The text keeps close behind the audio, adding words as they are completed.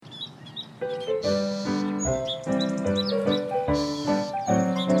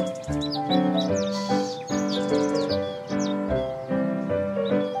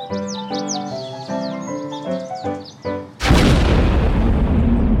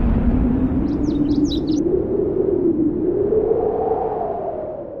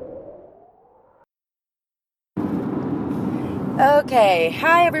Okay,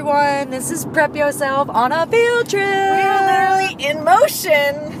 hi everyone, this is Prep Yourself on a field trip. We are literally in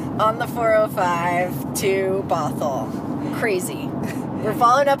motion on the 405 to Bothell. Crazy. We're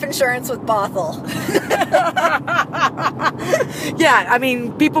following up insurance with Bothell. Yeah, I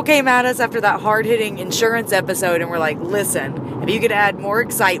mean, people came at us after that hard-hitting insurance episode and were like, listen, if you could add more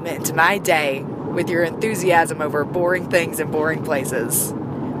excitement to my day with your enthusiasm over boring things and boring places.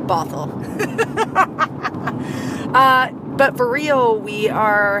 Bothell. But for real, we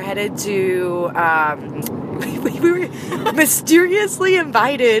are headed to, we were mysteriously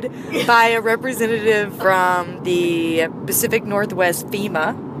invited by a representative from the Pacific Northwest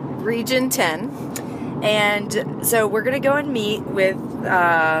FEMA Region 10. And so we're going to go and meet with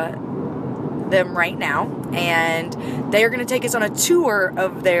them right now. And they are going to take us on a tour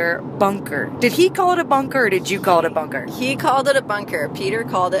of their bunker. Did he call it a bunker or did you call it a bunker? He called it a bunker. Peter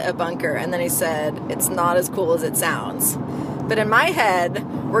called it a bunker. And then he said, it's not as cool as it sounds. But in my head,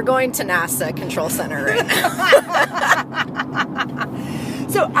 we're going to NASA Control Center right now.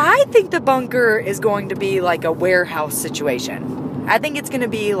 So I think the bunker is going to be like a warehouse situation. I think it's going to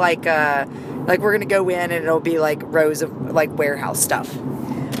be like we're going to go in and it'll be like rows of like warehouse stuff.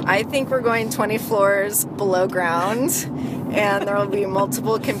 I think we're going 20 floors below ground, and there will be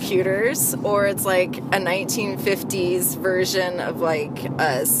multiple computers, or it's like a 1950s version of like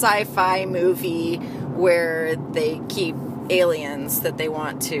a sci-fi movie where they keep aliens that they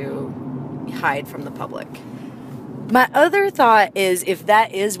want to hide from the public. My other thought is if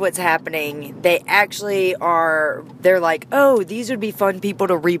that is what's happening, they're like, oh, these would be fun people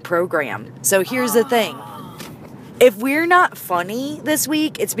to reprogram. So here's the thing. If we're not funny this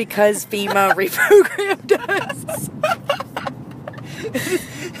week, it's because FEMA reprogrammed us.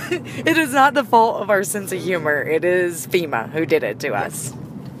 It is not the fault of our sense of humor. It is FEMA who did it to us.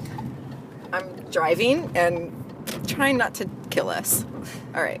 I'm driving and trying not to kill us.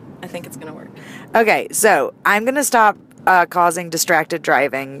 All right, I think it's going to work. Okay, so I'm going to stop causing distracted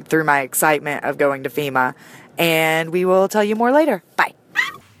driving through my excitement of going to FEMA, and we will tell you more later. Bye.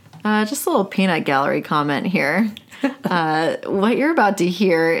 Just a little peanut gallery comment here. What you're about to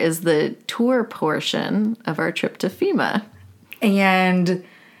hear is the tour portion of our trip to FEMA. And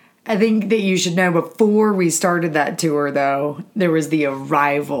I think that you should know before we started that tour, though, there was the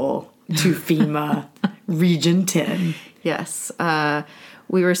arrival to FEMA Region 10. Yes.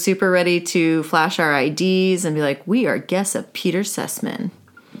 We were super ready to flash our IDs and be like, we are guests of Peter Sessum.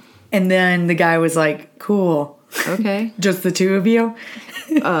 And then the guy was like, cool. Okay. Just the two of you?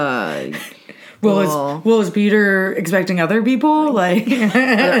 Is Peter expecting other people? Like,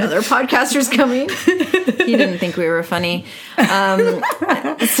 are other podcasters coming? He didn't think we were funny.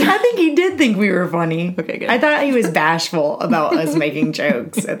 I think he did think we were funny. Okay, good. I thought he was bashful about us making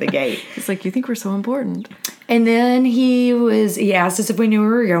jokes at the gate. It's like, you think we're so important? And then he asked us if we knew where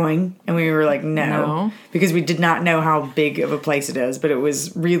we were going, and we were like, no, because we did not know how big of a place it is, but it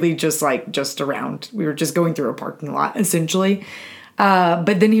was really just around. We were just going through a parking lot, essentially.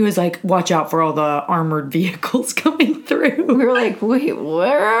 But then he was like, watch out for all the armored vehicles coming through. We were like, wait,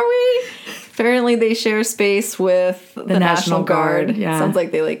 where are we? Apparently they share space with the National Guard. Yeah. Sounds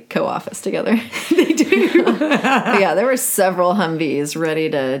like they co-office together. They do. Yeah, there were several Humvees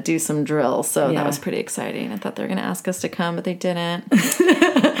ready to do some drills, so that was pretty exciting. I thought they were going to ask us to come, but they didn't.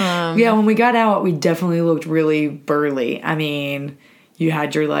 Yeah, when we got out, we definitely looked really burly. I mean, you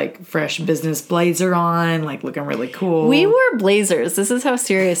had your fresh business blazer on, looking really cool. We wore blazers. This is how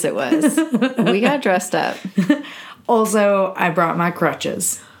serious it was. We got dressed up. Also, I brought my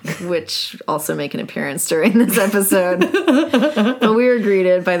crutches, which also make an appearance during this episode. But we were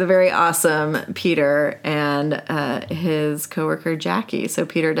greeted by the very awesome Peter and his coworker Jackie. So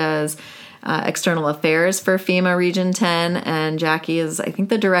Peter does external affairs for FEMA Region 10, and Jackie is, I think,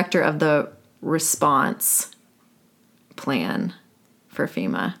 the director of the response plan for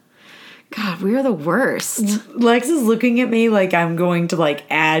FEMA. God, we are the worst. Lex is looking at me like I'm going to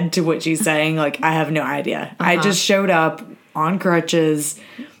add to what she's saying. I have no idea. I just showed up on crutches,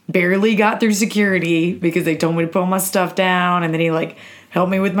 barely got through security because they told me to put my stuff down, and then he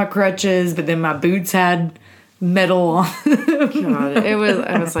helped me with my crutches, but then my boots had metal on. God, I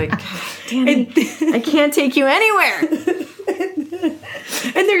was like, damn it, I can't take you anywhere.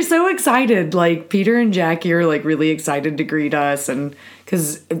 And they're so excited. Like, Peter and Jackie are, like, really excited to greet us. And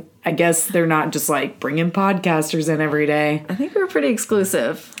because I guess they're not just, like, bringing podcasters in every day. I think we're pretty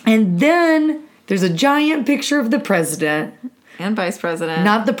exclusive. And then there's a giant picture of the president. And vice president.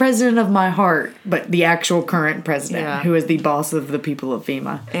 Not the president of my heart, but the actual current president, who is the boss of the people of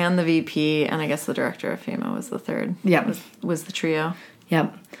FEMA. And the VP, and I guess the director of FEMA was the third. Yep. Was the trio.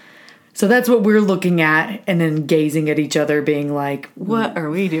 Yep. So that's what we're looking at, and then gazing at each other, being like, what are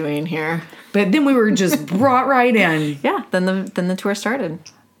we doing here? But then we were just brought right in. Yeah, then the tour started.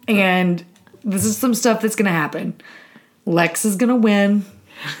 And this is some stuff that's going to happen. Lex is going to win.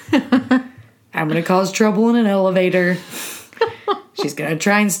 I'm going to cause trouble in an elevator. She's going to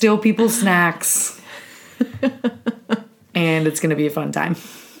try and steal people's snacks. And it's going to be a fun time.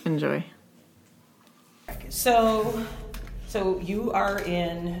 Enjoy. So you are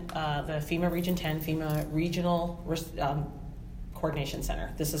in the FEMA Region 10, FEMA Regional Coordination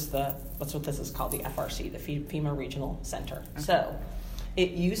Center. This is that's what this is called, the FRC, the FEMA Regional Center. Okay. So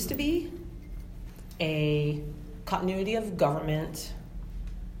it used to be a continuity of government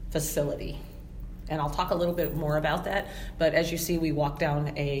facility. And I'll talk a little bit more about that. But as you see, we walk down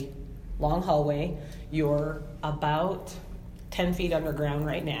a long hallway. You're about 10 feet underground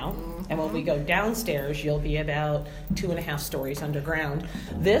right now. Mm-hmm. And when we go downstairs, you'll be about 2.5 stories underground.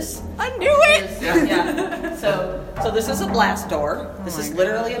 I knew it! Yeah. So this is a blast door. This is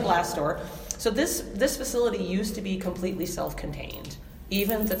literally a blast door. So this facility used to be completely self-contained.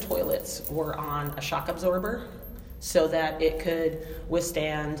 Even the toilets were on a shock absorber, so that it could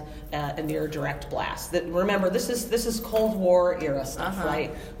withstand a near direct blast. Remember, this is Cold War era stuff, right?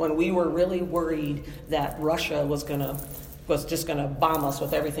 When we were really worried that Russia was just gonna bomb us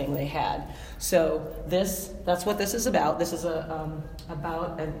with everything they had. So that's what this is about. This is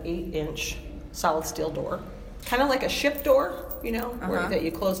about an 8-inch solid steel door, kind of like a ship door, where that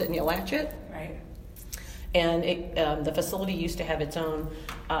you close it and you latch it. Right. And the facility used to have its own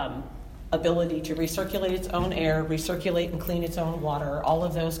ability to recirculate its own air, recirculate and clean its own water, all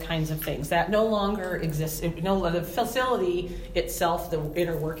of those kinds of things. That no longer exists. The facility itself, the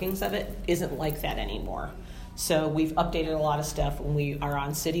inner workings of it, isn't like that anymore. So we've updated a lot of stuff. When we are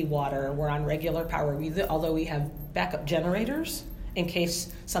on city water, we're on regular power, although we have backup generators in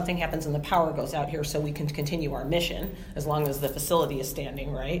case something happens and the power goes out here, so we can continue our mission as long as the facility is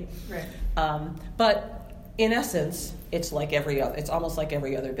standing, right? Right. But in essence, it's almost like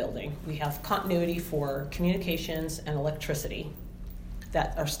every other building. We have continuity for communications and electricity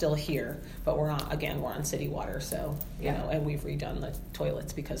that are still here, but we're on city water, so and we've redone the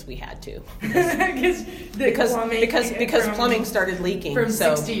toilets because we had to. because plumbing started leaking from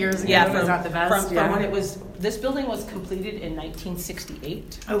 60 years ago. It was not the best. From when this building was completed in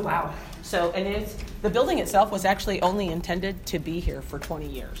 1968. Oh wow! So the building itself was actually only intended to be here for 20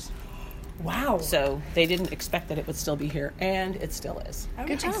 years. Wow. So they didn't expect that it would still be here, and it still is. Oh,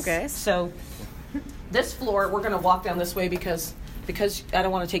 good job, guys. So this floor, we're going to walk down this way because I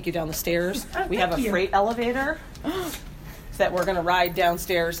don't want to take you down the stairs. We have a freight elevator that we're going to ride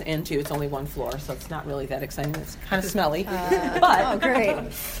downstairs into. It's only one floor, so it's not really that exciting. It's kind of smelly. But great.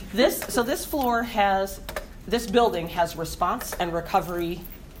 This building has response and recovery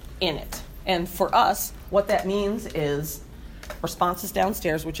in it. And for us, what that means is response is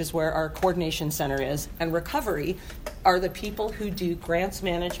downstairs, which is where our coordination center is, and recovery are the people who do grants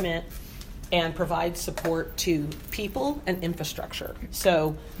management and provide support to people and infrastructure.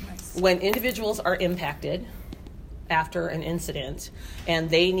 So when individuals are impacted after an incident and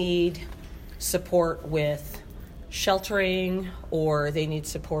they need support with sheltering, or they need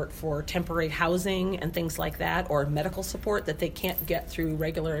support for temporary housing and things like that, or medical support that they can't get through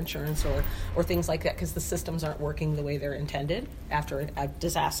regular insurance or things like that because the systems aren't working the way they're intended after a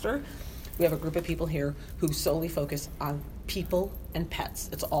disaster, we have a group of people here who solely focus on people and pets.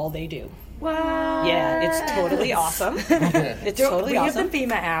 It's all they do. Wow. Yeah, it's totally awesome. It's totally awesome. We have the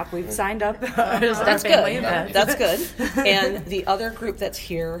FEMA app. We've signed up. That's good. That's good. And the other group that's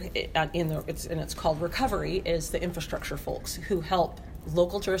here it's called Recovery is the infrastructure folks who help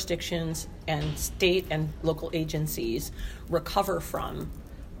local jurisdictions and state and local agencies recover from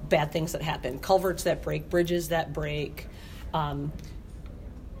bad things that happen, culverts that break, bridges that break,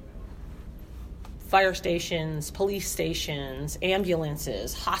 fire stations, police stations,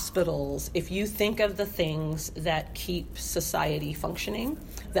 ambulances, hospitals. If you think of the things that keep society functioning,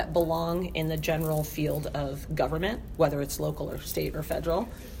 that belong in the general field of government, whether it's local or state or federal,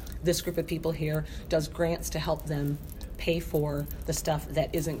 this group of people here does grants to help them pay for the stuff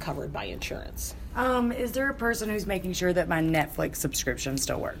that isn't covered by insurance. Is there a person who's making sure that my Netflix subscription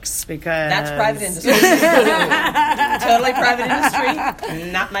still works? Because That's private industry. Totally private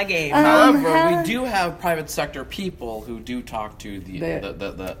industry. Not my game. However, we do have private sector people who do talk to the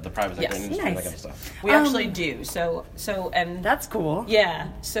private sector Yes. industry, Nice. that kind of stuff. We actually do. And that's cool. yeah.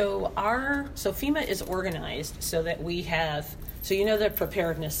 So FEMA is organized so that we have. So you know the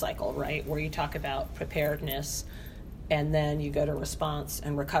preparedness cycle, right? Where you talk about preparedness, and then you go to response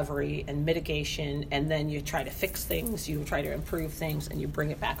and recovery and mitigation, and then you try to fix things, you try to improve things, and you bring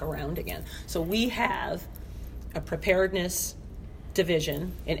it back around again. So we have a preparedness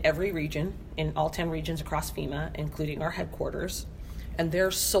division in every region, in all 10 regions across FEMA, including our headquarters, and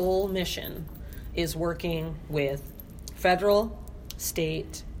their sole mission is working with federal,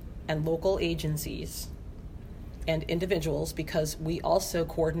 state, and local agencies and individuals, because we also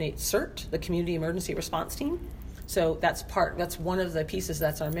coordinate CERT, the Community Emergency Response Team. So that's one of the pieces,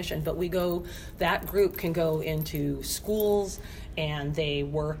 that's our mission. But that group can go into schools, and they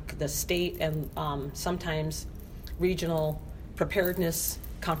work the state and sometimes regional preparedness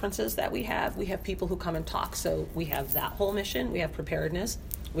conferences that we have. We have people who come and talk. So we have that whole mission. We have preparedness,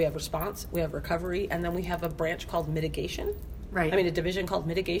 we have response, we have recovery, and then we have a branch called mitigation. Right. A division called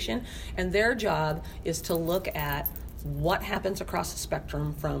mitigation. And their job is to look at what happens across the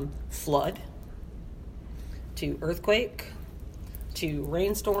spectrum from flood to earthquake, to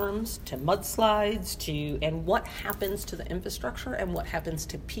rainstorms, to mudslides, and what happens to the infrastructure and what happens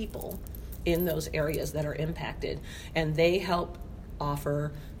to people in those areas that are impacted. And they help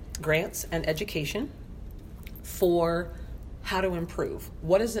offer grants and education for how to improve.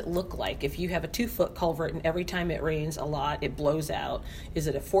 What does it look like if you have a 2-foot culvert and every time it rains a lot, it blows out? Is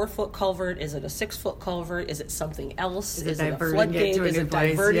it a 4-foot culvert? Is it a 6-foot culvert? Is it something else? Is it a diverting floodgate? it to a Is new it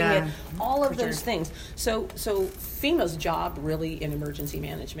place? diverting Yeah. it? All of those things. So FEMA's job really in emergency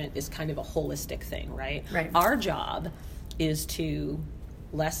management is kind of a holistic thing, right? Right. Our job is to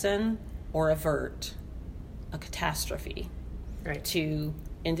lessen or avert a catastrophe Right. to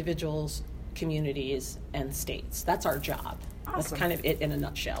individuals, communities, and states. That's our job. That's Awesome. kind of it in a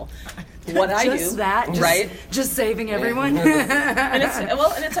nutshell. What I do, right? Just saving everyone. And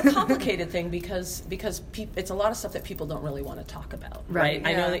it's a complicated thing because it's a lot of stuff that people don't really want to talk about, right?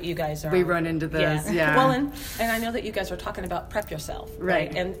 I know that you guys are. We run into this, yeah. Well, and I know that you guys are talking about prep yourself,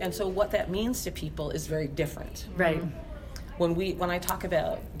 Right. And so what that means to people is very different. Right. When I talk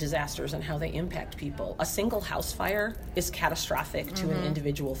about disasters and how they impact people, a single house fire is catastrophic to an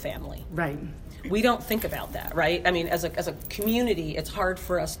individual family. Right. We don't think about that, right? As a community, it's hard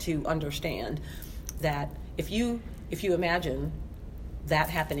for us to understand that if you imagine that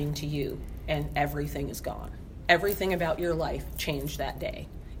happening to you and everything is gone, everything about your life changed that day.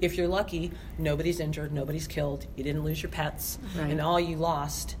 If you're lucky, nobody's injured, nobody's killed, you didn't lose your pets, Right. and all you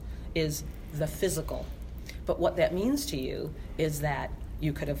lost is the physical. But what that means to you is that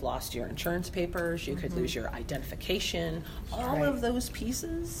you could have lost your insurance papers, you could lose your identification, all of those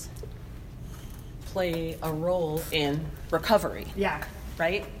pieces play a role in recovery. Yeah.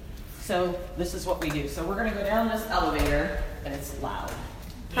 Right? So this is what we do. So we're going to go down this elevator, and it's loud.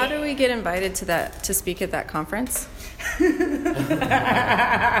 How do we get invited to speak at that conference?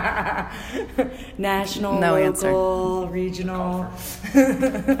 National, No local, regional. Yeah, we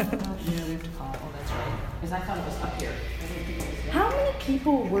have to call. Oh, that's right. Because I thought it was up here. How many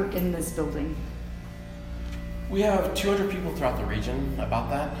people work in this building? We have 200 people throughout the region about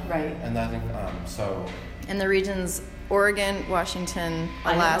that. Right. And I think, so In the regions Oregon, Washington,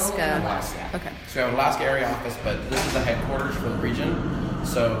 Alaska. Alaska. Okay. So we have an Alaska area office, but this is the headquarters for the region.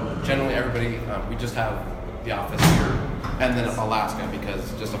 So generally everybody, we just have the office here, and then Alaska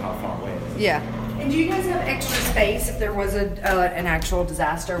because just of how far away it is. Yeah. And do you guys have extra space if there was an actual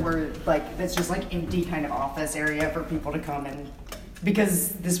disaster where that's just empty kind of office area for people to come in? Because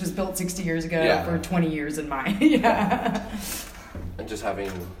this was built 60 years ago Yeah. for 20 years in mine. Yeah. And just having,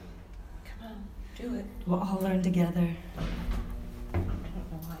 Come on, do it. We'll all learn together. I don't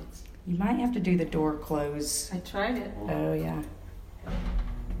know why it's... You might have to do the door close. I tried it. Oh, yeah.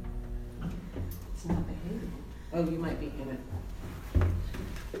 It's not behaving. Oh, you might be in it.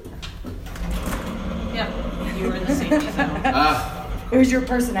 Yeah, you were in the safety zone. It was your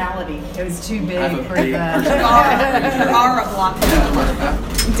personality. It was too big I'm a for big the... Your aura blocked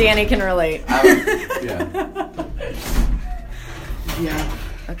it. Danny can relate. yeah. Yeah.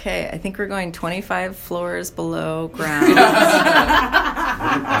 Okay, I think we're going 25 floors below ground.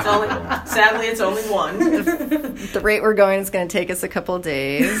 Sadly, it's only one. The rate we're going is going to take us a couple of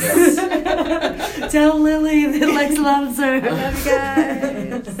days. Tell Lily that Lex loves her. I love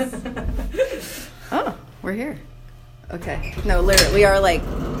you guys. Oh, we're here. Okay. No, literally, we are like,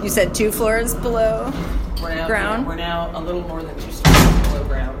 you said 2 floors below ground? We're now a little more than 2 stories below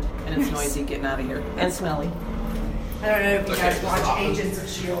ground, and it's noisy getting out of here. And smelly. I don't know if you guys watch Agents of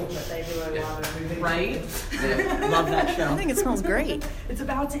S.H.I.E.L.D., but they do a lot of moving. Right? Love that show. I think it smells great. It's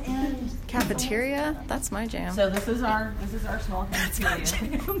about to end. Cafeteria? That's my jam. So this is our small cafeteria.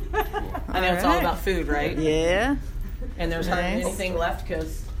 I know it's all about food, right? Yeah. And there's hardly Nice. anything left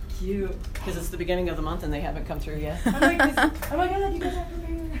because it's the beginning of the month and they haven't come through yet. I'm like, oh my god, you guys are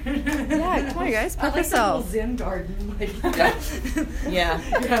prepared. Yeah, come on, guys. Put I like the yourself. little Zen garden. Like, Yeah.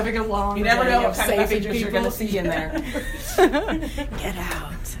 you're having a long You never day know of what kind of saving messages you're going to people. see in there. Get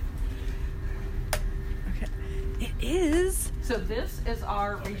out. Okay. It is. So this is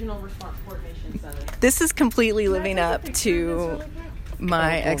our Regional Response Coordination Center. This is completely living up to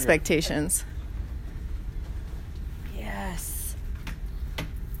my expectations. Yes.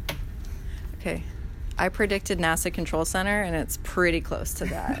 Okay. I predicted NASA Control Center, and it's pretty close to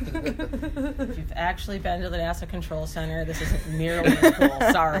that. If you've actually been to the NASA Control Center, this isn't nearly as cool.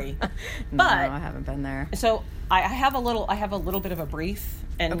 Sorry. No, But I haven't been there. so I have a little bit of a brief,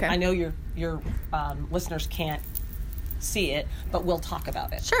 and Okay. I know your listeners can't see it, but we'll talk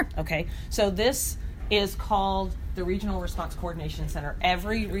about it. Sure. Okay. So this is called the Regional Response Coordination Center.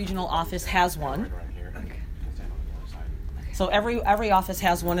 Every regional office has one. So every office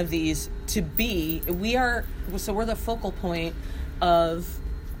has one of these we're the focal point of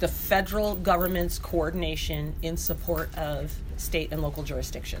the federal government's coordination in support of state and local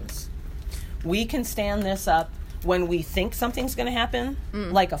jurisdictions. We can stand this up when we think something's going to happen,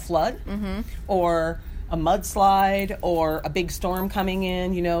 like a flood or a mudslide or a big storm coming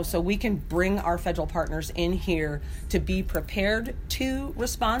in, so we can bring our federal partners in here to be prepared to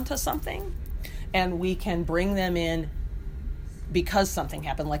respond to something, and we can bring them in because something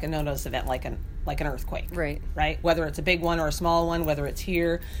happened, like a no-notice event, like an earthquake. Right. Right? Whether it's a big one or a small one, whether it's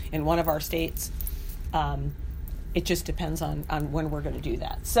here in one of our states, it just depends on when we're going to do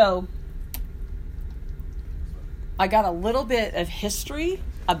that. So I got a little bit of history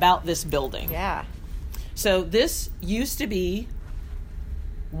about this building. Yeah. So this used to be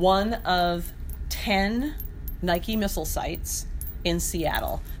one of 10 Nike missile sites in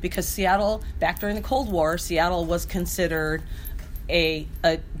Seattle, because Seattle, back during the Cold War, Seattle was considered a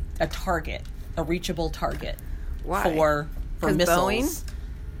target, a reachable target. Why? for 'Cause missiles.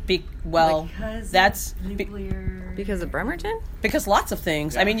 Nuclear. Because of Bremerton? Because lots of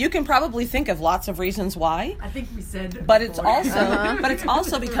things. I mean, you can probably think of lots of reasons why. I think we said. But it's before.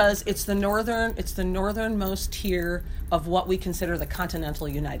 also because it's the northernmost tier of what we consider the continental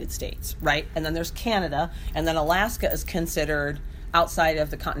United States, right? And then there's Canada, and then Alaska is considered outside of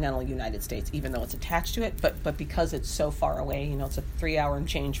the continental United States, even though it's attached to it. But because it's so far away, it's a 3-hour and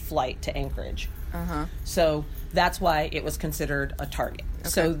change flight to Anchorage. So that's why it was considered a target. Okay.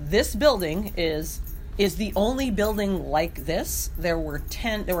 So this building is the only building like this. There were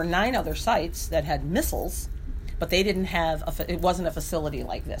 9 other sites that had missiles, but they didn't have it wasn't a facility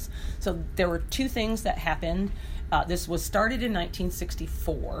like this. So there were 2 things that happened. This was started in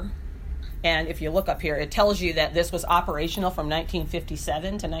 1964. And if you look up here, it tells you that this was operational from 1957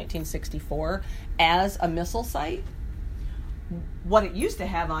 to 1964 as a missile site. What it used to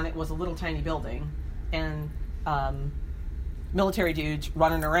have on it was a little tiny building and military dudes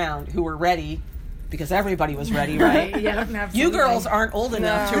running around who were ready, because everybody was ready, right? Yeah, absolutely. You girls aren't old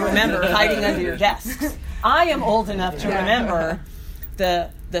enough to remember hiding under your desks. I am old enough to remember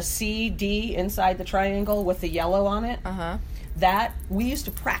the CD inside the triangle with the yellow on it. That we used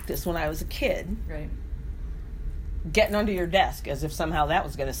to practice when I was a kid. Right. Getting under your desk as if somehow that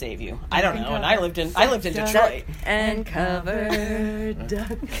was going to save you. I don't know. And I lived in Detroit. And covered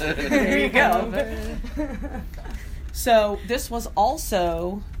duck. There you go. So this was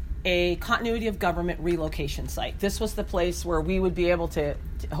also a continuity of government relocation site. This was the place where we would be able to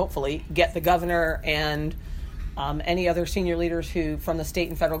hopefully get the governor and any other senior leaders who from the state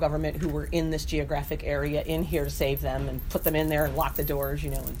and federal government who were in this geographic area in here to save them and put them in there and lock the doors,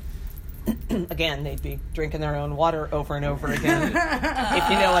 and again, they'd be drinking their own water over and over again, if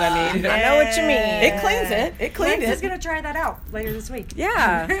you know what I mean. I know what you mean. It cleans it. It cleaned Lex is it. going to try that out later this week.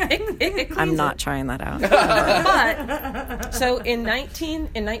 Yeah. It cleans I'm not it. trying that out. But so in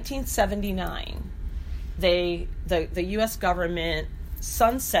 1979, the U.S. government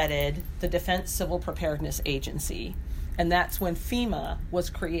sunsetted the Defense Civil Preparedness Agency, and that's when FEMA was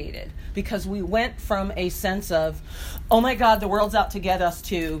created, because we went from a sense of, oh my God, the world's out to get us,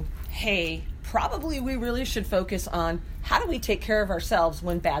 to, hey, probably we really should focus on how do we take care of ourselves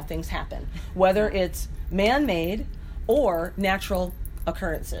when bad things happen, whether it's man-made or natural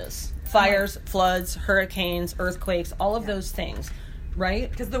occurrences. fires, floods, hurricanes, earthquakes, all of those things, right?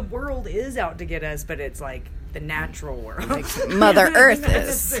 Because the world is out to get us, but it's like the natural world. Mother Earth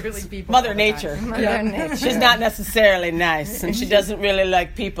is. Mother Nature. Mother Nature. She's not necessarily nice, and she doesn't really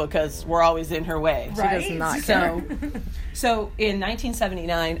like people because we're always in her way. She does not care. So in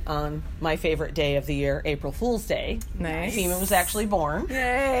 1979, on my favorite day of the year, April Fool's Day, Nice. FEMA was actually born.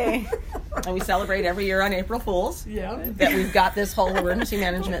 Yay. And we celebrate every year on April Fool's. Yeah. That we've got this whole emergency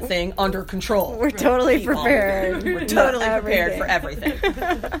management thing under control. We're totally People. prepared. We're totally prepared for everything.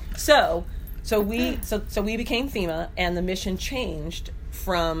 So we became FEMA, and the mission changed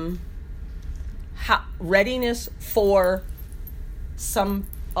from readiness for some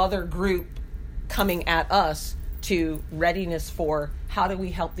other group coming at us to readiness for how do we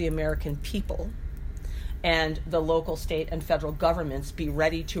help the American people and the local, state, and federal governments be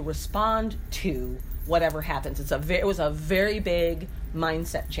ready to respond to whatever happens. It was a very big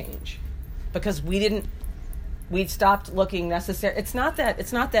mindset change, because we'd stopped looking necessary. It's not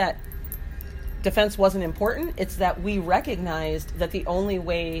that defense wasn't important. It's that we recognized that the only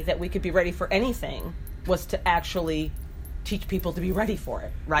way that we could be ready for anything was to actually teach people to be ready for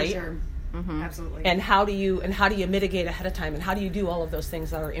it, right? For sure. Mm-hmm. Absolutely. And how do you mitigate ahead of time, and how do you do all of those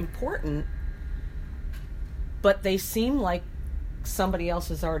things that are important, but they seem like somebody else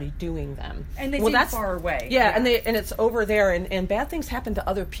is already doing them, and they seem far away. Yeah, and it's over there, and bad things happen to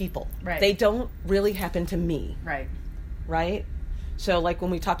other people. Right. They don't really happen to me. Right. So like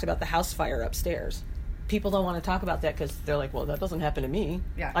when we talked about the house fire upstairs, people don't want to talk about that because they're like, well, that doesn't happen to me.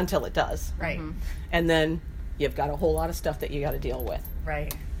 Yeah. Until it does. Right. Mm-hmm. And then you've got a whole lot of stuff that you got to deal with.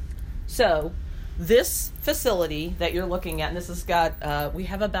 Right. So this facility that you're looking at, and this has got, we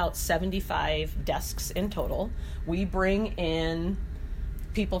have about 75 desks in total. We bring in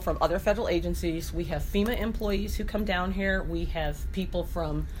people from other federal agencies. We have FEMA employees who come down here. We have people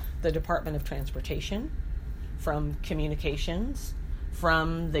from the Department of Transportation, from Communications,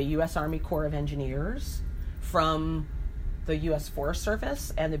 from the U.S. Army Corps of Engineers, from the U.S. Forest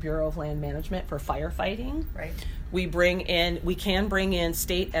Service and the Bureau of Land Management for firefighting. Right. We can bring in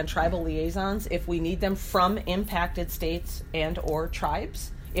state and tribal liaisons if we need them from impacted states and or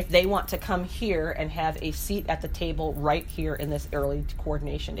tribes, if they want to come here and have a seat at the table right here in this early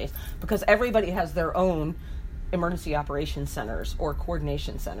coordination days. Because everybody has their own emergency operations centers or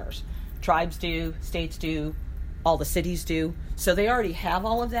coordination centers. Tribes do, states do, all the cities do. So they already have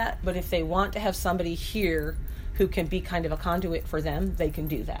all of that, but if they want to have somebody here who can be kind of a conduit for them, they can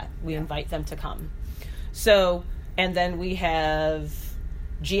do that. We invite them to come. So, and then we have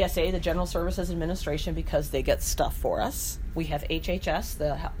GSA, the General Services Administration, because they get stuff for us. We have HHS,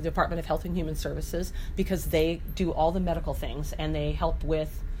 the Department of Health and Human Services, because they do all the medical things, and they help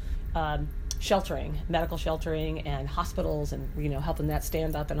with sheltering, medical sheltering, and hospitals, and helping that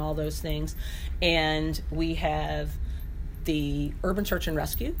stand up and all those things. And we have the Urban Search and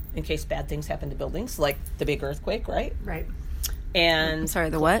Rescue, in case bad things happen to buildings, like the big earthquake, right? Right. And sorry,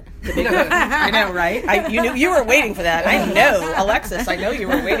 the what? The big I know, right? You were waiting for that. I know, Alexis. I know you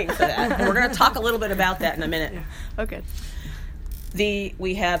were waiting for that. And we're going to talk a little bit about that in a minute. Yeah. Okay.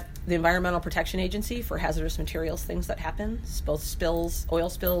 We have the Environmental Protection Agency for hazardous materials, things that happen, both spills, oil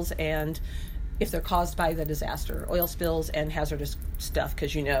spills, and if they're caused by the disaster, oil spills and hazardous stuff,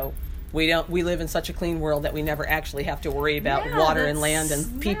 because we live in such a clean world that we never actually have to worry about water and land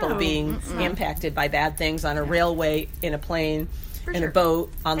and people being impacted by bad things on a railway, in a plane, in a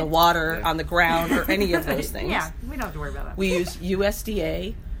boat, on the water, on the ground, or any of those things. Yeah, we don't have to worry about that. We use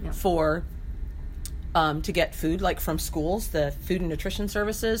USDA for to get food, like from schools, the Food and Nutrition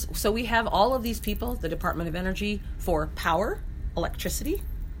Services. So we have all of these people, the Department of Energy for power, electricity,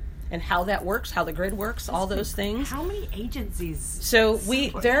 and how that works, how the grid works, all those things. How many agencies? So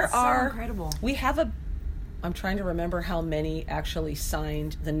incredible. We have I'm trying to remember how many actually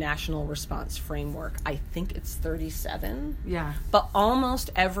signed the National Response Framework. I think it's 37. Yeah. But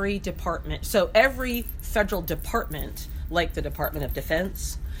almost every department, so every federal department, like the Department of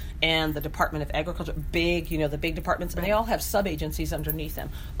Defense and the Department of Agriculture, the big departments, and they all have sub-agencies underneath them.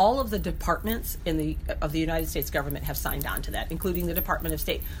 All of the departments of the United States government have signed on to that, including the Department of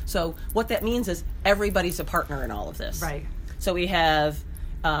State. So what that means is everybody's a partner in all of this. Right. So we have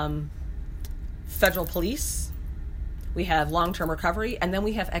federal police, we have long-term recovery, and then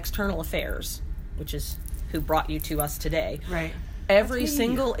we have external affairs, which is who brought you to us today. Right. Every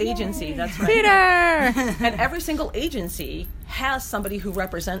single agency, that's right. Peter! And every single agency has somebody who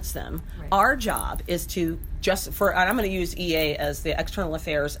represents them. Right. Our job is to and I'm going to use EA as the external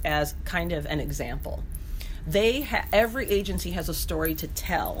affairs as kind of an example. Every agency has a story to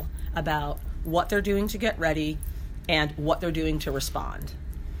tell about what they're doing to get ready and what they're doing to respond,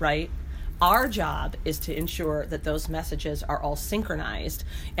 right? Our job is to ensure that those messages are all synchronized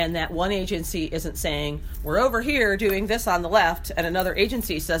and that one agency isn't saying, we're over here doing this on the left, and another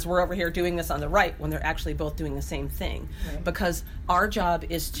agency says, we're over here doing this on the right, when they're actually both doing the same thing. Right. Because our job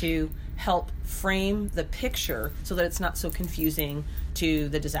is to help frame the picture so that it's not so confusing to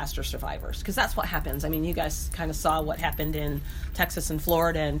the disaster survivors. Because that's what happens. I mean, you guys kind of saw what happened in Texas and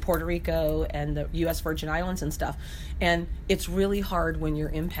Florida and Puerto Rico and the U.S. Virgin Islands and stuff. And it's really hard when you're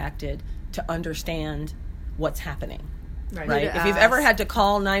impacted to understand what's happening. Right? If you've ever had to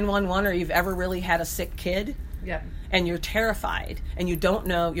call 911 or you've ever really had a sick kid, and you're terrified and you don't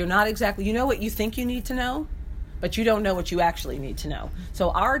know, you're not exactly, you know what you think you need to know, but you don't know what you actually need to know. So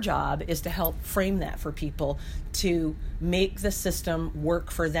our job is to help frame that for people to make the system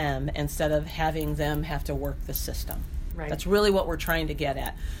work for them instead of having them have to work the system. Right. That's really what we're trying to get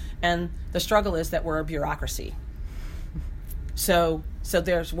at. And the struggle is that we're a bureaucracy. So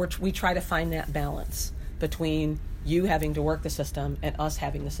we try to find that balance between you having to work the system and us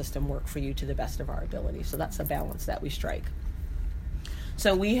having the system work for you to the best of our ability. So that's the balance that we strike.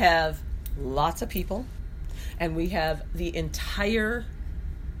 So we have lots of people, and we have the entire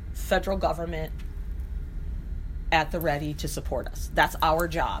federal government at the ready to support us. That's our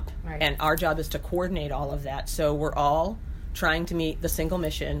job. Right. And our job is to coordinate all of that. So we're all trying to meet the single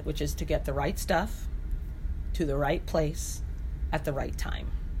mission, which is to get the right stuff to the right place at the right time.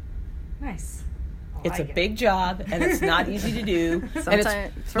 Nice. It's a big job, and it's not easy to do. But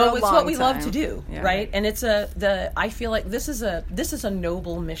it's what we love to do, right? And I feel like this is a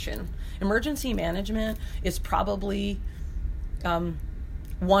noble mission. Emergency management is probably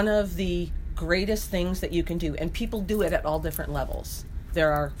one of the greatest things that you can do, and people do it at all different levels.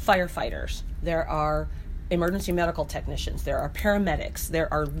 There are firefighters, there are emergency medical technicians, there are paramedics,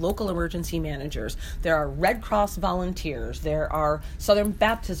 there are local emergency managers, there are Red Cross volunteers, there are Southern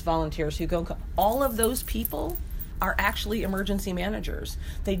Baptist volunteers who go. All of those people are actually emergency managers.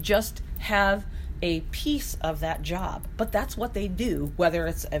 They just have a piece of that job, but that's what they do, whether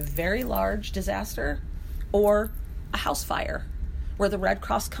it's a very large disaster or a house fire, where the Red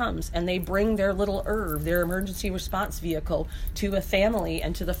Cross comes and they bring their little ERV, their emergency response vehicle, to a family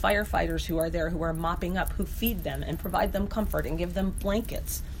and to the firefighters who are there, who are mopping up, who feed them and provide them comfort and give them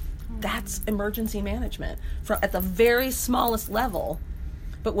blankets. That's emergency management at the very smallest level.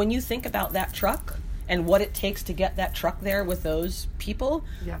 But when you think about that truck and what it takes to get that truck there with those people,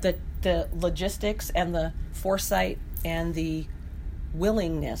 the logistics and the foresight and the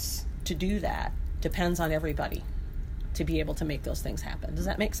willingness to do that depends on everybody to be able to make those things happen. Does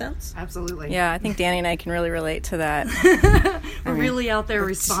that make sense? Absolutely. Yeah, I think Danny and I can really relate to that. We're really out there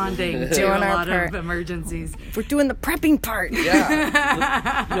responding to a lot of emergencies. We're doing the prepping part.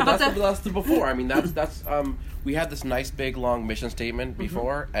 Yeah. That's the before. I mean, that's we had this nice big long mission statement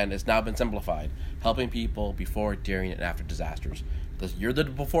before, and it's now been simplified. Helping people before, during, and after disasters. You're the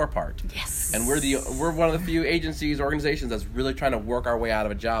before part. Yes. And we're one of the few agencies, organizations that's really trying to work our way out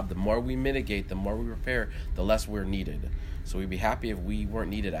of a job. The more we mitigate, the more we repair, the less we're needed. So we'd be happy if we weren't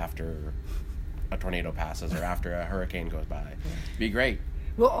needed after a tornado passes or after a hurricane goes by. It'd be great.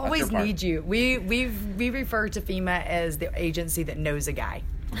 We'll always need you. We refer to FEMA as the agency that knows a guy.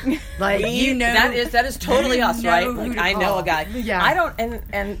 Like, you know, that is totally us, right? Like, I know a guy. Yeah. I don't,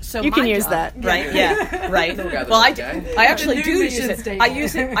 and so you can use that, right? Yeah, right. Well, I actually do use it. I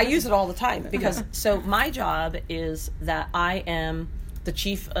use it all the time because so my job is that I am the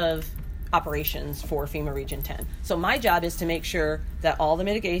chief of operations for FEMA Region 10. So my job is to make sure that all the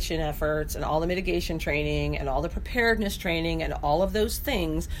mitigation efforts and all the mitigation training and all the preparedness training and all of those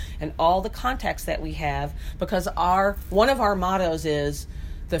things and all the contacts that we have, because one of our mottos is,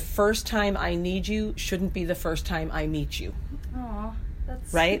 the first time I need you shouldn't be the first time I meet you. Aw,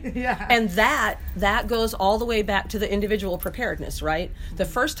 that's right? Yeah. And that goes all the way back to the individual preparedness, right? The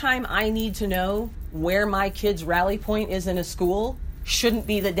first time I need to know where my kid's rally point is in a school shouldn't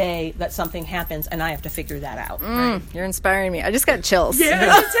be the day that something happens and I have to figure that out. Right? You're inspiring me. I just got chills. Yeah,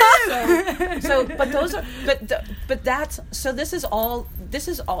 me too. This is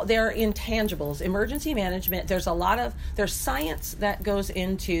all they're intangibles. Emergency management, there's science that goes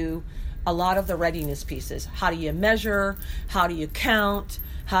into a lot of the readiness pieces. How do you measure? How do you count?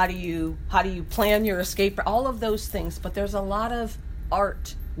 How do you plan your escape? All of those things, but there's a lot of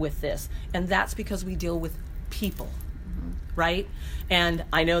art with this, and that's because we deal with people. Right? And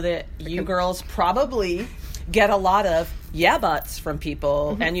I know that you girls probably get a lot of yeah buts from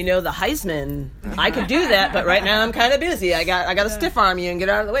people, and you know the Heisman, I could do that, but right now I'm kind of busy. I got to stiff arm you and get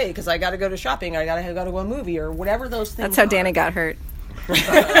out of the way because I got to go to shopping, or I got to go to a movie, or whatever those things That's how are. Danny got hurt.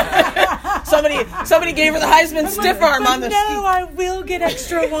 Somebody gave her the Heisman stiff arm on the ski. No, I will get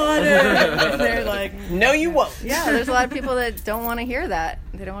extra water. And they're like, no, you won't. Yeah, there's a lot of people that don't want to hear that.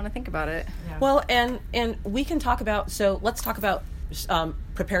 They don't want to think about it. Yeah. Well, and we can talk about, so let's talk about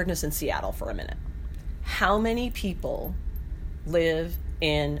preparedness in Seattle for a minute. How many people live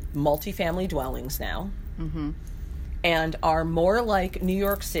in multifamily dwellings now and are more like New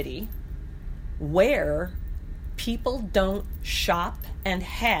York City, where people don't shop and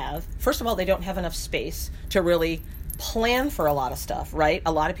have, first of all, they don't have enough space to really plan for a lot of stuff, right?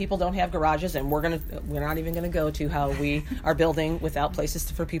 A lot of people don't have garages, and we're not even gonna go to how we are building without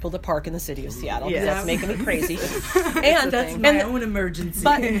places for people to park in the city of Seattle. Yes. That's making me crazy. And that's my own emergency.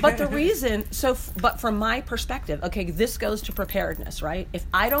 But the reason, but from my perspective, okay, this goes to preparedness, right? If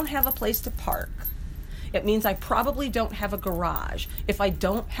I don't have a place to park, it means I probably don't have a garage. If I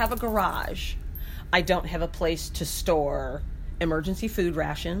don't have a garage, I don't have a place to store emergency food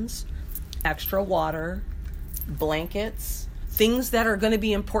rations, extra water, blankets, things that are going to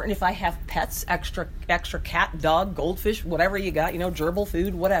be important if I have pets, extra cat, dog, goldfish, whatever you got, gerbil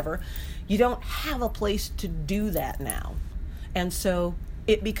food, whatever. You don't have a place to do that now. And so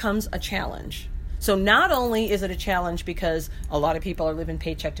it becomes a challenge. So not only is it a challenge because a lot of people are living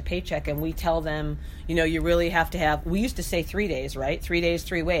paycheck to paycheck, and we tell them, you really have to have, we used to say 3 days, right? 3 days,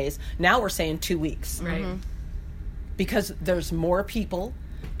 3 ways. Now we're saying 2 weeks. Right. Because there's more people,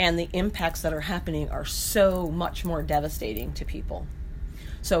 and the impacts that are happening are so much more devastating to people.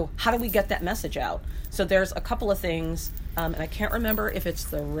 So how do we get that message out? So there's a couple of things, and I can't remember if it's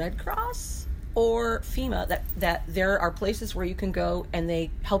the Red Cross or FEMA, that there are places where you can go and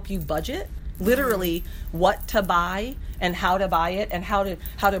they help you budget, literally what to buy and how to buy it, and how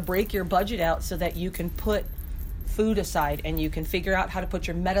to break your budget out so that you can put food aside, and you can figure out how to put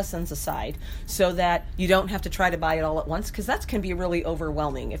your medicines aside so that you don't have to try to buy it all at once, because that can be really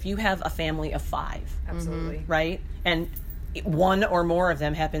overwhelming if you have a family of 5. Absolutely. Right? And one or more of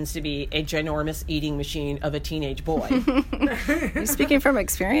them happens to be a ginormous eating machine of a teenage boy. Are you speaking from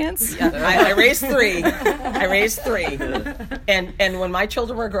experience? Yeah, I raised 3. And when my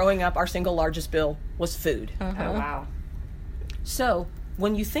children were growing up, our single largest bill was food. Oh, wow. So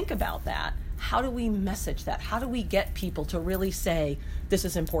when you think about that, how do we message that? How do we get people to really say, this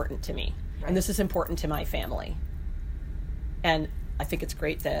is important to me, and this is important to my family? And I think it's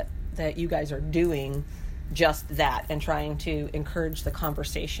great that you guys are doing just that and trying to encourage the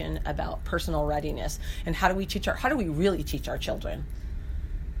conversation about personal readiness. And how do we really teach our children?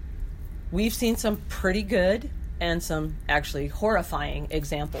 We've seen some pretty good and some actually horrifying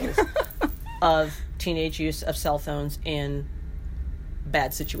examples of teenage use of cell phones in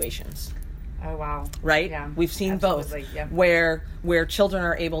bad situations. Oh, wow. Right? Yeah. We've seen both. Yeah. Where children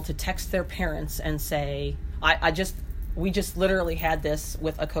are able to text their parents and say, we just literally had this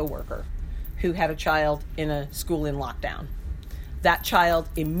with a coworker who had a child in a school in lockdown. That child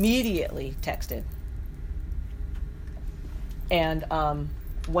immediately texted and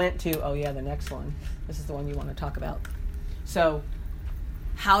went to, the next one. This is the one you want to talk about. So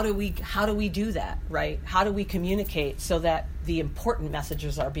how do we do that, right? How do we communicate so that the important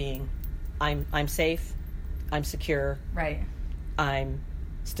messages are being, I'm safe, I'm secure, Right. I'm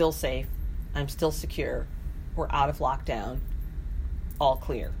still safe, I'm still secure, we're out of lockdown, all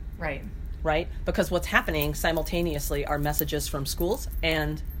clear. Right. Right? Because what's happening simultaneously are messages from schools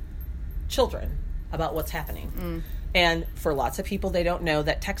and children about what's happening. And for lots of people, they don't know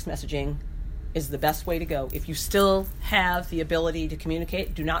that text messaging is the best way to go. If you still have the ability to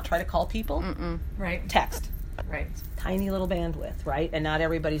communicate, do not try to call people. Right. Text. Right. Tiny little bandwidth, right? And not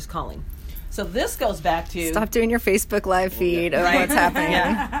everybody's calling. So this goes back to... Stop doing your Facebook live feed of what's happening.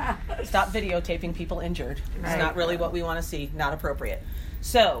 Yeah. Stop videotaping people injured. It's not really what we want to see. Not appropriate.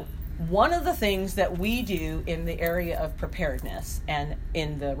 So one of the things that we do in the area of preparedness and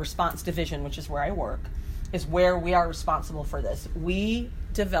in the response division, which is where I work, is where we are responsible for this. We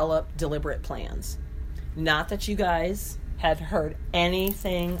develop deliberate plans. Not that you guys had heard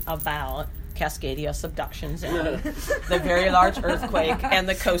anything about Cascadia subductions and the very large earthquake and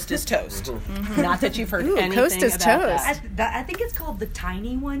the coast is toast. Not that you've heard anything coast is about toast. that. I think it's called the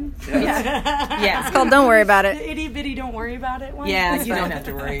tiny one. Yeah. It's called Don't Worry About It. The itty bitty don't worry about it one. Yeah, you don't have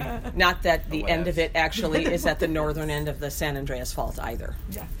to worry. Not that the end of it actually is at the northern end of the San Andreas Fault either.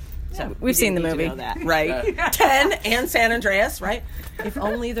 Yeah. So We've seen the movie. Know that, right? 10 and San Andreas, right? If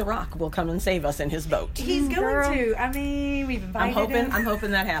only The Rock will come and save us in his boat. He's going to. I mean, we've invited him. I'm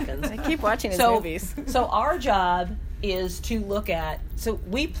hoping that happens. I keep watching his movies. So our job is to look at, so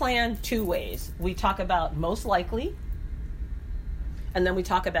we plan 2 ways. We talk about most likely, and then we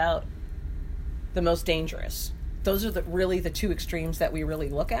talk about the most dangerous. those are really the two extremes that we really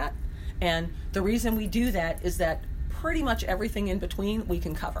look at. And the reason we do that is that pretty much everything in between we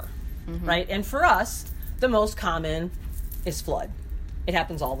can cover, right? And for us, the most common is flood. It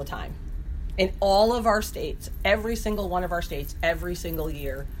happens all the time. In all of our states, every single one of our states, every single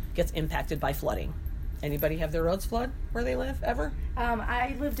year gets impacted by flooding. Anybody have their roads flood where they live ever?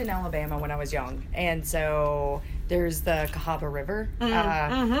 I lived in Alabama when I was young, and so there's the Cahaba River,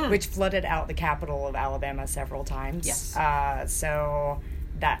 which flooded out the capital of Alabama several times. Yes. So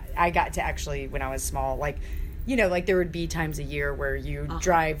that I got to actually, when I was small, like there would be times a year where you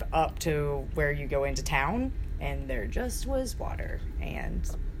drive up to where you go into town, and there just was water, and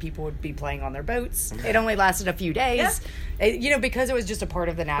people would be playing on their boats. It only lasted a few days. Yeah. Because it was just a part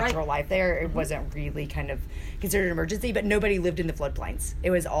of the natural life there, it wasn't really kind of considered an emergency, but nobody lived in the floodplains. It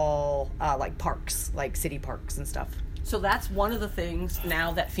was all like parks, like city parks and stuff. So that's one of the things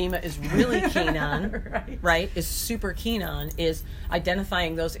now that FEMA is really keen on, right, is super keen on, is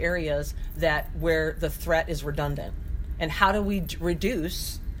identifying those areas where the threat is redundant. And how do we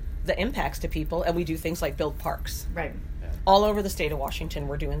reduce the impacts to people? And we do things like build parks. Right. All over the state of Washington,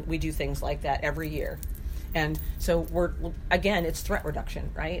 we do things like that every year. And so it's threat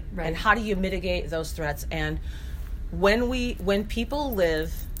reduction, right? And how do you mitigate those threats? And when people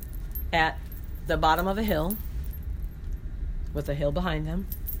live at the bottom of a hill with a hill behind them,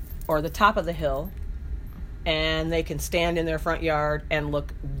 or the top of the hill, and they can stand in their front yard and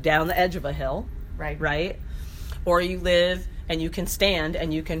look down the edge of a hill, right? Or you live and you can stand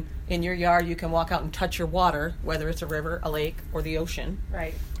and you can, in your yard, you can walk out and touch your water, whether it's a river, a lake, or the ocean.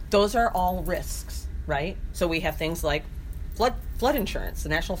 Right. Those are all risks, right? So we have things like flood insurance, the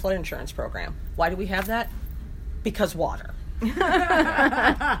National Flood Insurance Program. Why do we have that? Because water.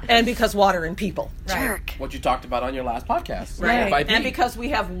 And because water and people. Jerk. What you talked about on your last podcast. Right. FIP. And because we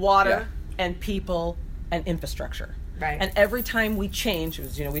have water and people and infrastructure. Right. And every time we change,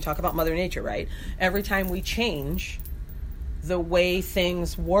 we talk about Mother Nature, right? Every time we change the way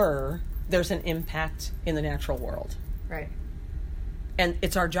things were, there's an impact in the natural world. Right. And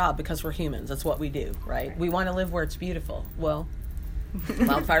it's our job because we're humans. That's what we do, right? We want to live where it's beautiful. Well,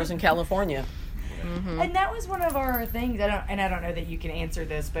 wildfires in California. And that was one of our things. I don't know that you can answer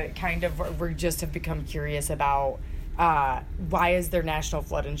this, but kind of we just have become curious about why is there national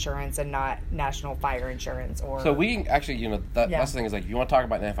flood insurance and not national fire insurance? So we actually, that's the thing is, like, if you want to talk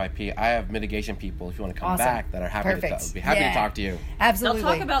about an FIP, I have mitigation people, if you want to come back, that are happy to be happy to talk to you. Absolutely.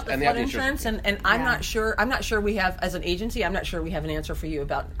 They'll talk about the flood insurance, and I'm not sure we have, as an agency, I'm not sure we have an answer for you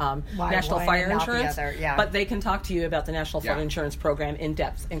about national fire insurance, but they can talk to you about the National Flood Insurance Program in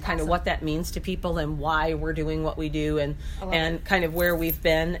depth and kind of what that means to people and why we're doing what we do and kind of where we've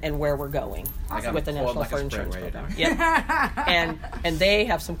been and where we're going with the National Flood Insurance Program. And they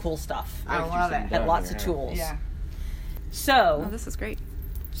have some cool stuff. I love it. And lots of tools. Yeah. So this is great.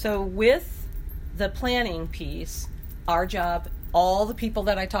 So with the planning piece, our job, all the people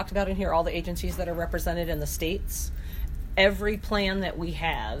that I talked about in here, all the agencies that are represented in the states, every plan that we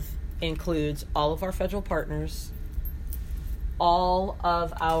have includes all of our federal partners, all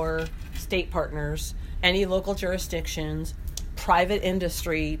of our state partners, any local jurisdictions, private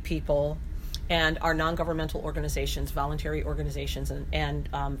industry people, and our non-governmental organizations, voluntary organizations, and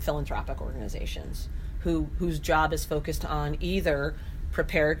philanthropic organizations whose job is focused on either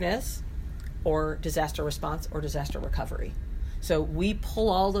preparedness or disaster response or disaster recovery. So we pull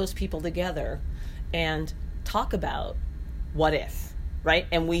all those people together and talk about what if, right?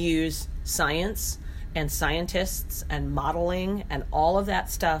 And we use science and scientists and modeling and all of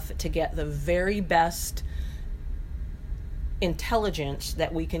that stuff to get the very best intelligence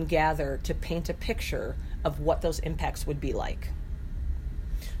that we can gather to paint a picture of what those impacts would be like.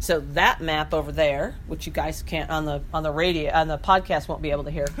 So that map over there, which you guys can't on the radio, on the podcast won't be able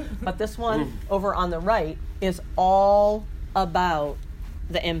to hear, but this one over on the right is all about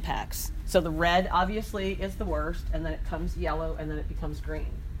the impacts. So the red obviously is the worst, and then it comes yellow, and then it becomes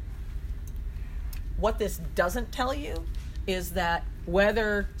green. What this doesn't tell you is that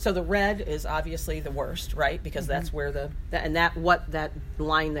so the red is obviously the worst, right? Because that's where that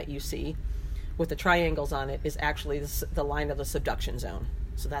line that you see with the triangles on it is actually the line of the subduction zone.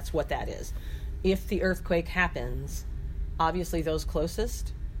 So that's what that is. If the earthquake happens, obviously those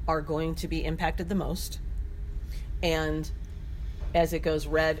closest are going to be impacted the most. And as it goes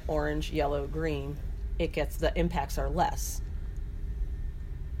red, orange, yellow, green, the impacts are less.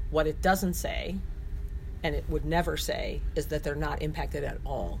 What it doesn't say, and it would never say, is that they're not impacted at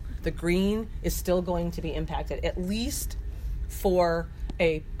all. The green is still going to be impacted, at least for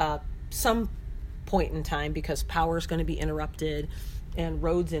some point in time, because power is going to be interrupted and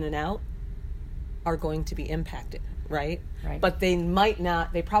roads in and out. are going to be impacted, right? Right. But they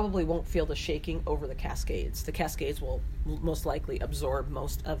probably won't feel the shaking over the Cascades. The Cascades will most likely absorb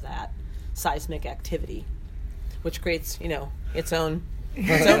most of that seismic activity, which creates, its own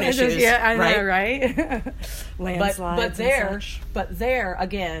issues. Yeah, I right? know, right? Landslides But there,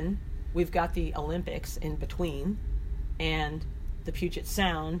 again, we've got the Olympics in between and the Puget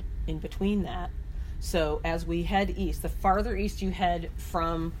Sound in between that. So as we head east, the farther east you head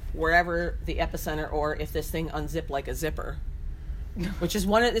from wherever the epicenter, or if this thing unzipped like a zipper, which is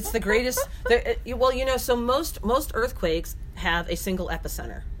it's the greatest. So most earthquakes have a single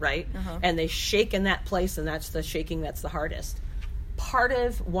epicenter, right? And they shake in that place, and that's the shaking that's the hardest. Part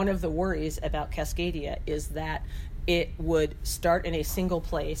of one of the worries about Cascadia is that it would start in a single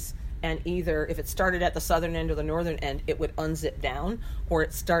place, and either if it started at the southern end or the northern end, it would unzip down, or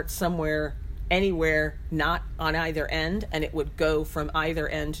it starts anywhere not on either end, and it would go from either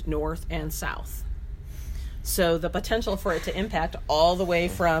end north and south. So the potential for it to impact all the way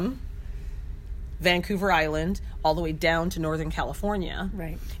from Vancouver Island all the way down to Northern California,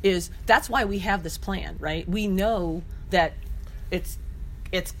 right, that's why we have this plan, right? We know that it's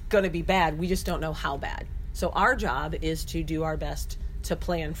going to be bad. We just don't know how bad. So our job is to do our best to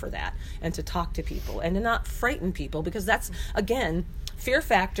plan for that and to talk to people and to not frighten people, because that's, again, fear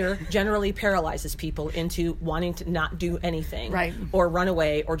factor generally paralyzes people into wanting to not do anything, right, or run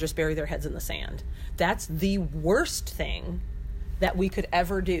away or just bury their heads in the sand. That's the worst thing that we could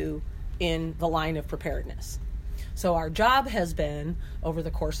ever do in the line of preparedness. So our job has been, over the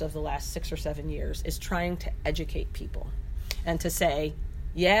course of the last 6 or 7 years, is trying to educate people and to say,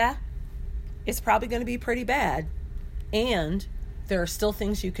 yeah, it's probably going to be pretty bad, and there are still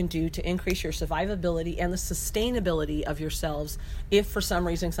things you can do to increase your survivability and the sustainability of yourselves if for some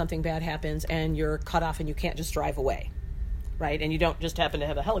reason something bad happens and you're cut off and you can't just drive away, right? And you don't just happen to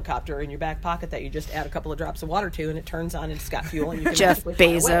have a helicopter in your back pocket that you just add a couple of drops of water to and it turns on and it's got fuel and you can Jeff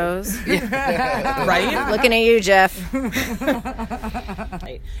Bezos. Right? Looking at you, Jeff.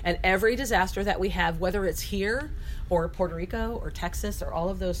 Right. And every disaster that we have, whether it's here or Puerto Rico or Texas or all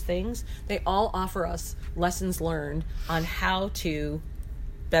of those things, they all offer us lessons learned on how to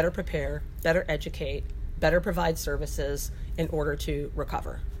better prepare, better educate, better provide services in order to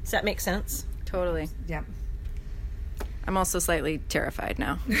recover. Does that make sense? Totally. Yeah. I'm also slightly terrified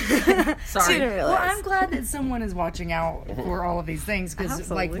now. Sorry. Well, I'm glad that someone is watching out for all of these things, because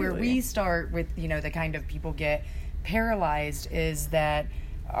like where we start with, the kind of people get paralyzed is that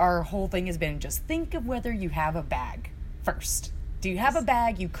our whole thing has been just think of whether you have a bag first. Do you have a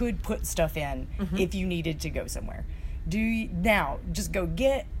bag you could put stuff in if you needed to go somewhere? Now just go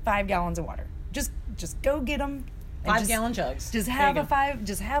get 5 gallons of water. Just go get them. 5-gallon jugs. Just have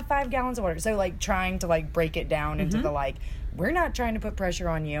 5 gallons of water. So like trying to like break it down into the we're not trying to put pressure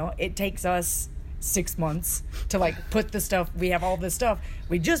on you. It takes us 6 months to like put the stuff. We have all this stuff.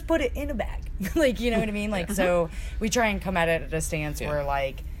 We just put it in a bag. You know what I mean? So we try and come at it at a stance where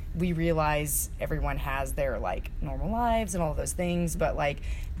like we realize everyone has their like normal lives and all those things, but like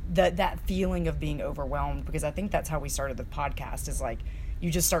that feeling of being overwhelmed, because I think that's how we started the podcast, is like you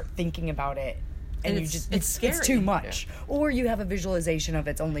just start thinking about it. And it's scary. It's too much. Yeah. Or you have a visualization of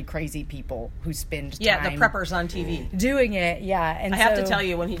it's only crazy people who spend time. Yeah, the preppers on TV. Doing it, yeah. And I have to tell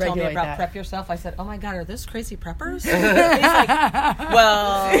you, when he told me about prep yourself, I said, oh my God, are those crazy preppers? He's like,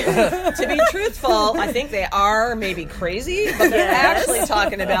 well, to be truthful, I think they are maybe crazy, but they're actually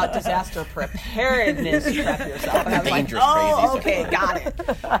talking about disaster preparedness prep yourself. And I was like, oh, okay, got it.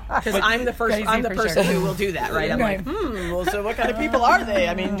 Because I'm the person who will do that, right? I'm like, well, so what kind of people are they?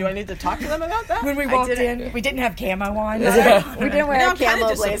 I mean, do I need to talk to them about that? When we walked in, we didn't have camo on. We didn't wear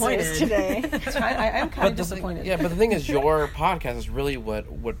camo blazers today. I am kind of disappointed. But the thing is, your podcast is really what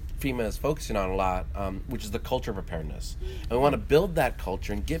FEMA is focusing on a lot, which is the culture of preparedness. And we want to build that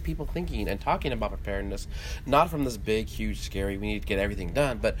culture and get people thinking and talking about preparedness, not from this big, huge, scary, we need to get everything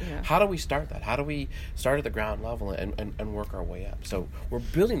done, but how do we start that? How do we start at the ground level and work our way up? So we're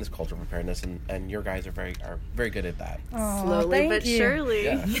building this culture of preparedness, and your guys are very good at that. Oh, slowly but surely.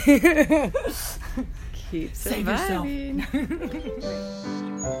 Yeah. Keep Save yourself.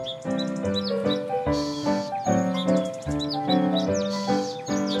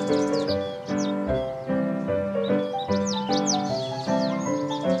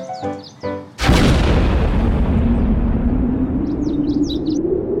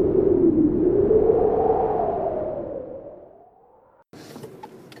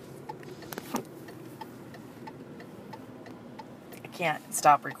 Can't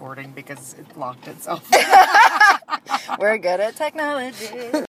stop recording because it locked itself. We're good at technology.